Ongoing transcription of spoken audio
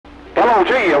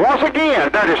hello to you. Once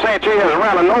again, Dirty Sanchez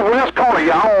around the northwest corner.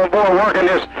 Your homeboy working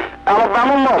this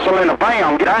Alabama muscle in the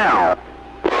BAM. Get down.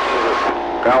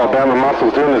 Alabama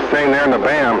muscle's doing his thing there in the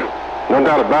BAM. No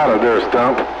doubt about it there,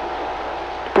 Stump.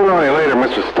 Put on you later,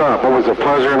 Mr. Stump. Always a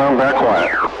pleasure, and I'm back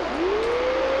quiet.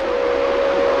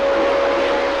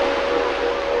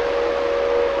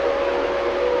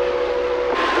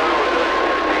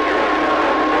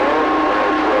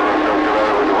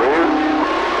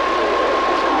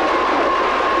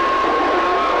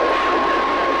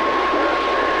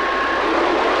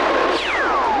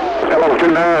 Hello,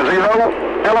 290.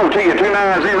 Hello to you,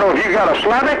 290. If you got a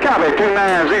slightly copy,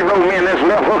 290, me and this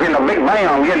left hook in the big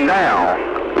BAM getting down.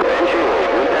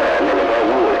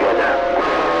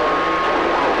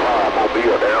 I'll be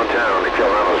downtown. They tell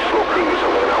me I'm a slow cruise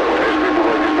somewhere. I want this people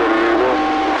like this better, you know?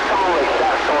 I'm like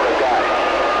that sort of guy.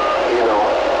 You know?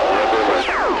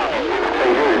 Hey,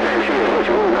 dude, that shit, what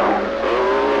you know?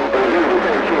 Hey, dude,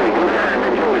 that shit, good time,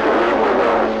 enjoy it.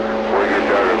 Where you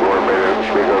started, boy, man,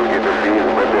 we gonna get the beans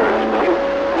right there.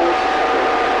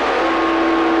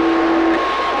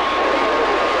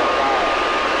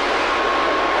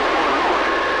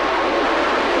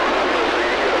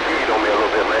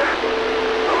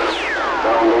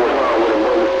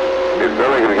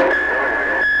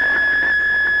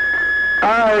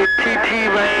 Alright, TT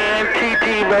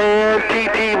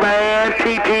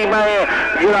man,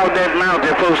 get off that mountain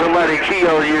before somebody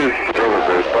kills you. Probably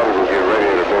gonna get ready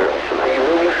in a minute.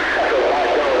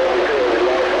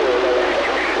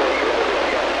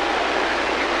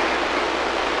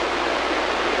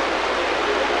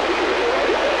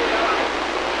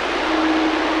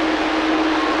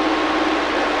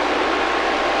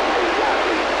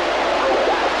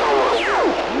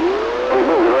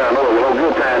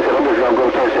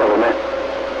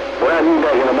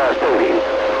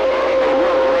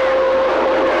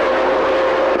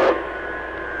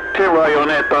 Right on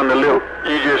that thunder lip.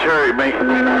 You just heard me.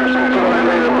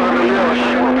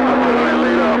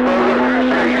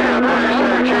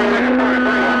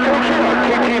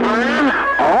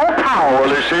 All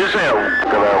powerless is hell.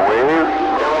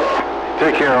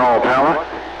 Take care of all power.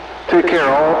 Take care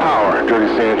of all power. Dirty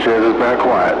Sanchez is back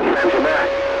quiet.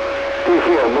 Take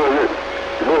care of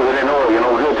Buzzard in Oregon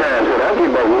on good times. I'll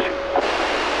keep back with you.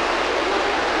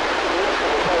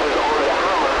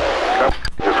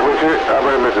 I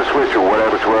better miss a switch or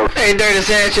whatever, 12. Hey, Dirty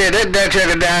Sanchez, that duck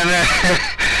sucker down there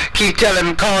keep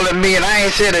calling me, and I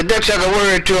ain't said a duck sucker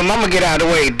word to him. I'm gonna get out of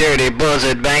the way, Dirty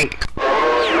Buzzard Bank.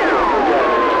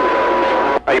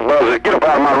 Hey, Buzzard, get up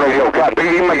out of my radio, copy.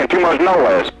 You making too much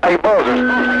noise. Hey, Buzzard,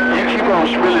 you keep on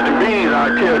spilling the beans.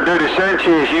 I tell Dirty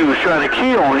Sanchez you was trying to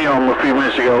kill on him a few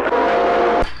minutes ago.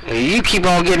 You keep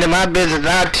on getting in my business, and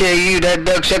I'll tell you that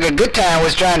duck sucker Good Time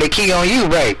was trying to key on you,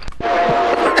 right?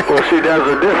 Well, see, there's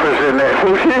a difference in that,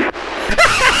 Foochie.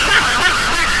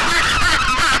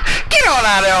 Get on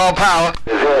out of there, All Power.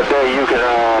 Is there a day you can,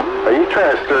 are you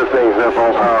trying to stir things up,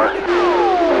 All Power?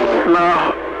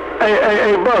 No.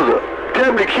 Hey, Buzzer,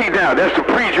 tell me the key down. That's the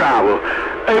pre-driver.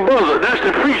 Hey, Buzzer, that's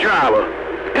the pre-driver.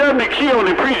 Tell me the key on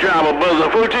the pre-driver,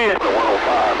 Buzzer, Foochie.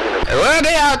 Well,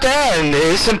 they out there, and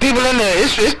there's some people in there.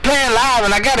 It's playing live,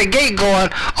 and I got a gate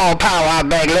going. All Power out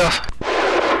back left.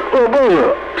 Oh,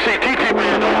 Buzzer. See, TT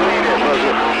man don't believe that,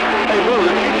 Buzzer. Hey,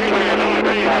 Buzzer, TT man don't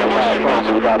believe that.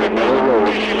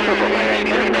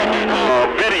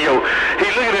 Video.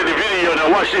 He's looking at the video. Now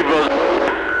watch it, Buzzer.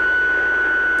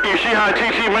 You see how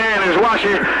TT man is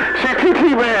watching? See,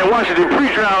 TT man watching the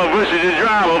pre-driver versus the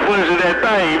driver versus that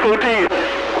thing. 14.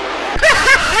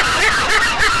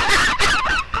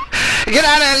 Get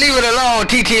out there and leave it alone,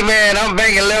 TT man. I'm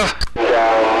banging left.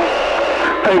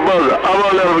 Hey, Buzzer, I'm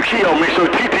gonna let him key on me so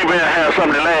TT man has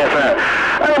something to laugh at.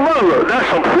 Hey, Buzzer, that's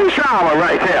some pre-driver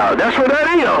right there. That's what that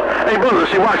is. Hey, Buzzer,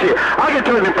 see, watch it. I can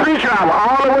turn the pre-driver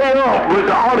all the way up with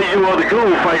the audio of the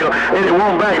gold finger, and it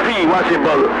won't back feed. Watch it,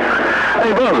 Buzzer.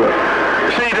 Hey, Buzzer.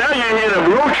 See, now you hear the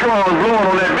rotrons blowing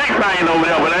on that big thing over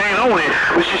there, but I ain't on it.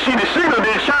 But you see, the signal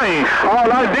didn't change. All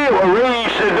I did was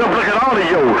raise the duplicate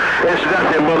audio. It's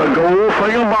nothing but a gold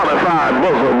finger modified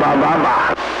Buzzer. Bye, bye,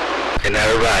 bye. And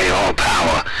everybody on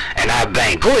power, and I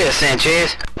bank. Go ahead,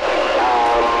 Sanchez.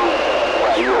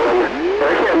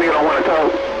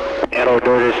 Hello,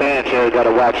 Dirty Sanchez. Got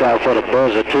to watch out for the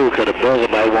Buzzer, too, because the Buzzer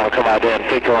might want to come out there and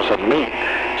pick on some meat.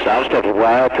 So I'm stepping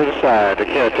right to the side. The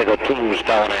caretaker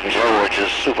tombstone in George is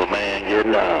Superman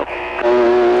getting up.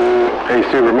 Hey,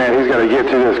 Superman, he's got to get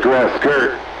to this grass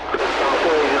skirt.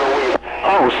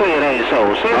 Oh, say it ain't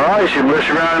so. Say all right, you mess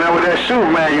around there with that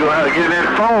Superman. You'll have to get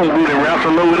that phone booty wrapped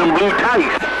over them blue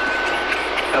tights.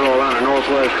 Hello, around the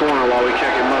northwest corner while we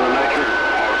checking Mother Nature.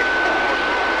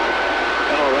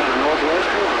 Hello, around the northwest.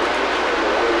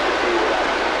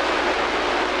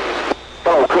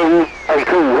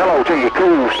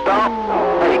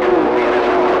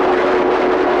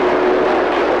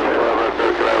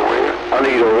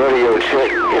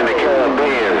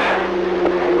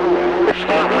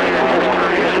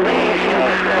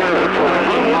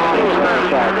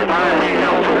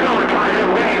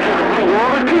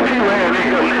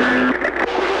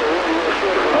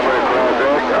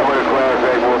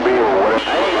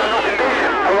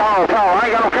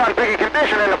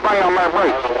 bam, my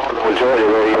break. Georgia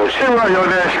radio. Sit right on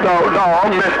that stop. No,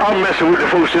 I'm messing with the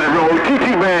folks in the road.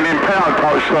 TT Man in Pound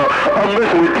Talk stuff. I'm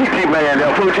messing with TT Man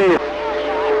there, folks here.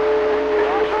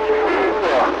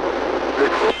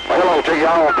 Hello to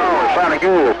y'all. Sounding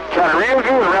good. Sounding real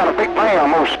good around a big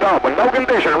bam on stump with no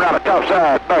condition around the top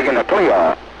side back in the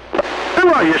clear.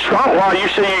 While you stop, while you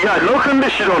say you got no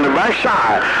condition on the back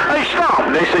side. Hey, stop.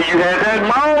 They say you had that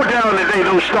mall down that they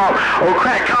don't stop. Or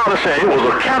Crack Carter said it was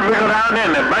a capital down there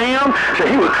in the bam. Said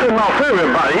he was cutting off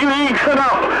everybody. He ain't cut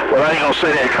off. Well, I ain't gonna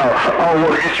say that because I don't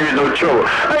want to get you in no trouble.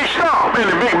 Hey, stop. In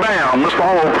the big bam, Mr.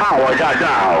 All Power got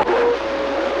down.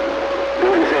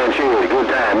 Dirty Sanchez, good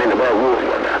time in the backwoods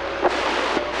one now.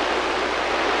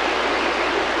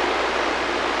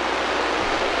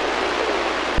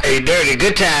 Hey, Dirty,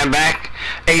 good time back.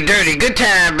 Hey, Dirty, good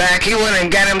time back. He went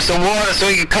and got him some water so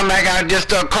he could come back out and just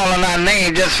start calling our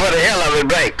name just for the hell of it,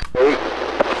 Blake.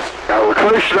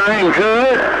 First name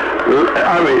good.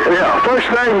 First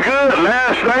name good,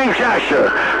 last name Jasher.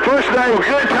 First name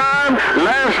good time,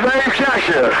 last name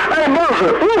Jasher. Hey,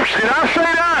 Buzzer, oops, did I say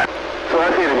that? So I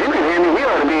said, if you can hear me, we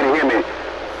ought to be able to hear me.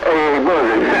 Hey,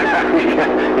 Buzzer,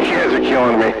 you guys are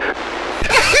killing me.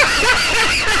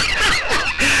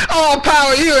 All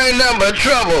Power, you ain't nothing but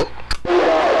trouble.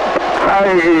 I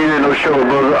ain't in no show,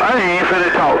 brother. I ain't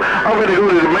finna talk. I'm finna go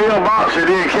to the mailbox and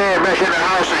then carry back in the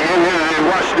house and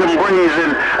watch them Braves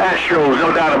and Astros,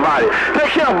 no doubt about it.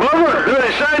 Take care, brother.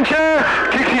 Dirty Sanchez.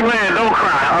 TT Man, don't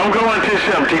cry. I'm going to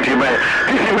some TT Man.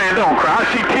 TT Man, don't cry. I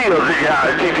see tears in your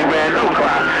eyes. TT Man, don't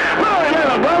cry.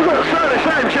 Brother, Dirty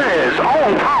Sanchez.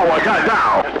 All Power got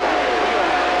down.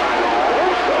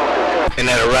 Isn't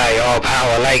that right? All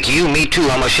Power like you. Me too.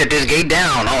 I'm gonna shut this gate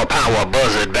down. All Power,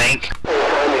 Buzzard Bank.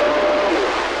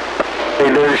 Hey,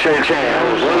 Dirty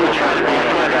Sanchez.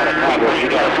 You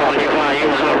got a funny line. You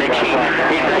was on the key.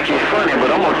 He think he's funny, but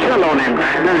I'm gonna tell on him.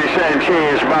 Dirty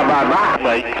Sanchez,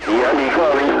 bye. Yeah, he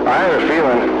calling. I have a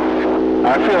feeling.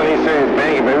 I feel he said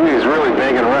banging, but he was really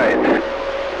banging right.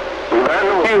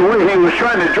 He was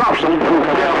trying to drop some proof.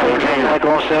 Like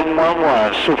on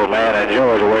 711, Superman and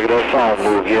Georgia working that phone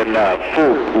move, getting up.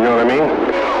 You know what I mean?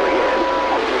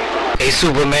 Hey,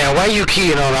 Superman, why you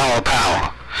keying on All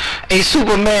Power? Hey,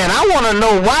 Superman, I want to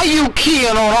know why you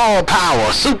keying on All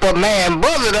Power. Superman,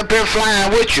 Buzzard up here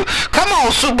flying with you. Come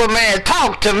on, Superman,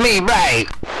 talk to me, right?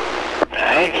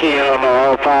 I ain't keying on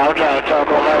All Power. I'm trying to talk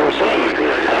on my receiver.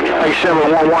 Hey,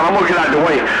 711, I'm gonna get out the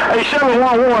way. Hey,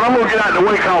 711, I'm gonna get out the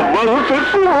way, cause Buzzard said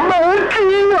Superman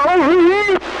keying on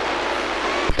me.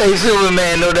 Hey,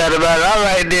 Superman, no doubt about it. All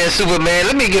right there, Superman.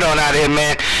 Let me get on out of here,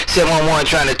 man. 711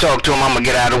 trying to talk to him. I'm going to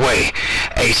get out of the way.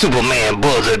 Hey, Superman,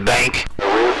 Buzzard Bank.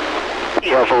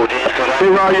 Hey,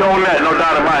 Ron, you on that, no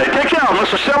doubt about it. Take care,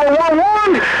 Mr.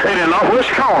 711. In the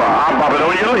northwest corner, I'm bobbing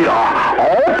on your leader.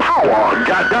 All Power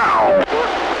got down.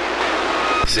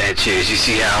 Sanchez, you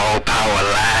see how All Power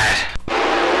lied?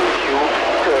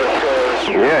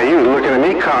 Yeah, he was looking at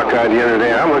me cockeyed the other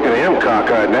day. I'm looking at him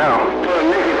cockeyed now.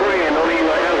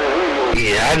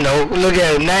 Yeah, I know. Look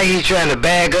at him. Now he's trying to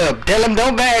bag up. Tell him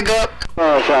don't bag up.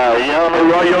 Oh, sorry. You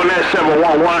on that 711.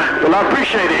 Well, I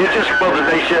appreciate it. It's just Mother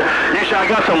Nature. You see, I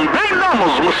got some big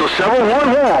numbers, Mr.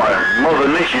 711. Mother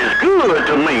Nature is good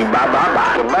to me. Bye.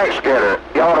 The backscatter.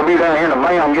 You ought to be down here in the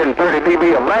mail. I'm getting 30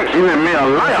 dB of max. Giving me a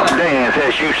lap dance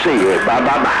as you see it. Bye.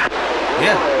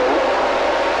 Yeah.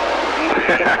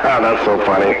 That's so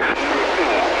funny.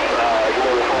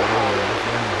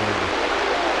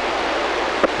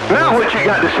 Now what you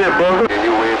got to say, brother? Can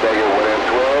you wave back at whatever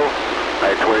 12?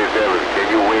 Like 27. Can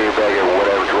you wave back at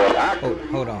whatever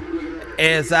 12? Hold on.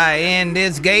 As I end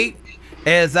this gate,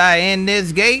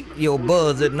 your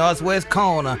Buzzard northwest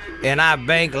corner, and I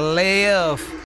bank left.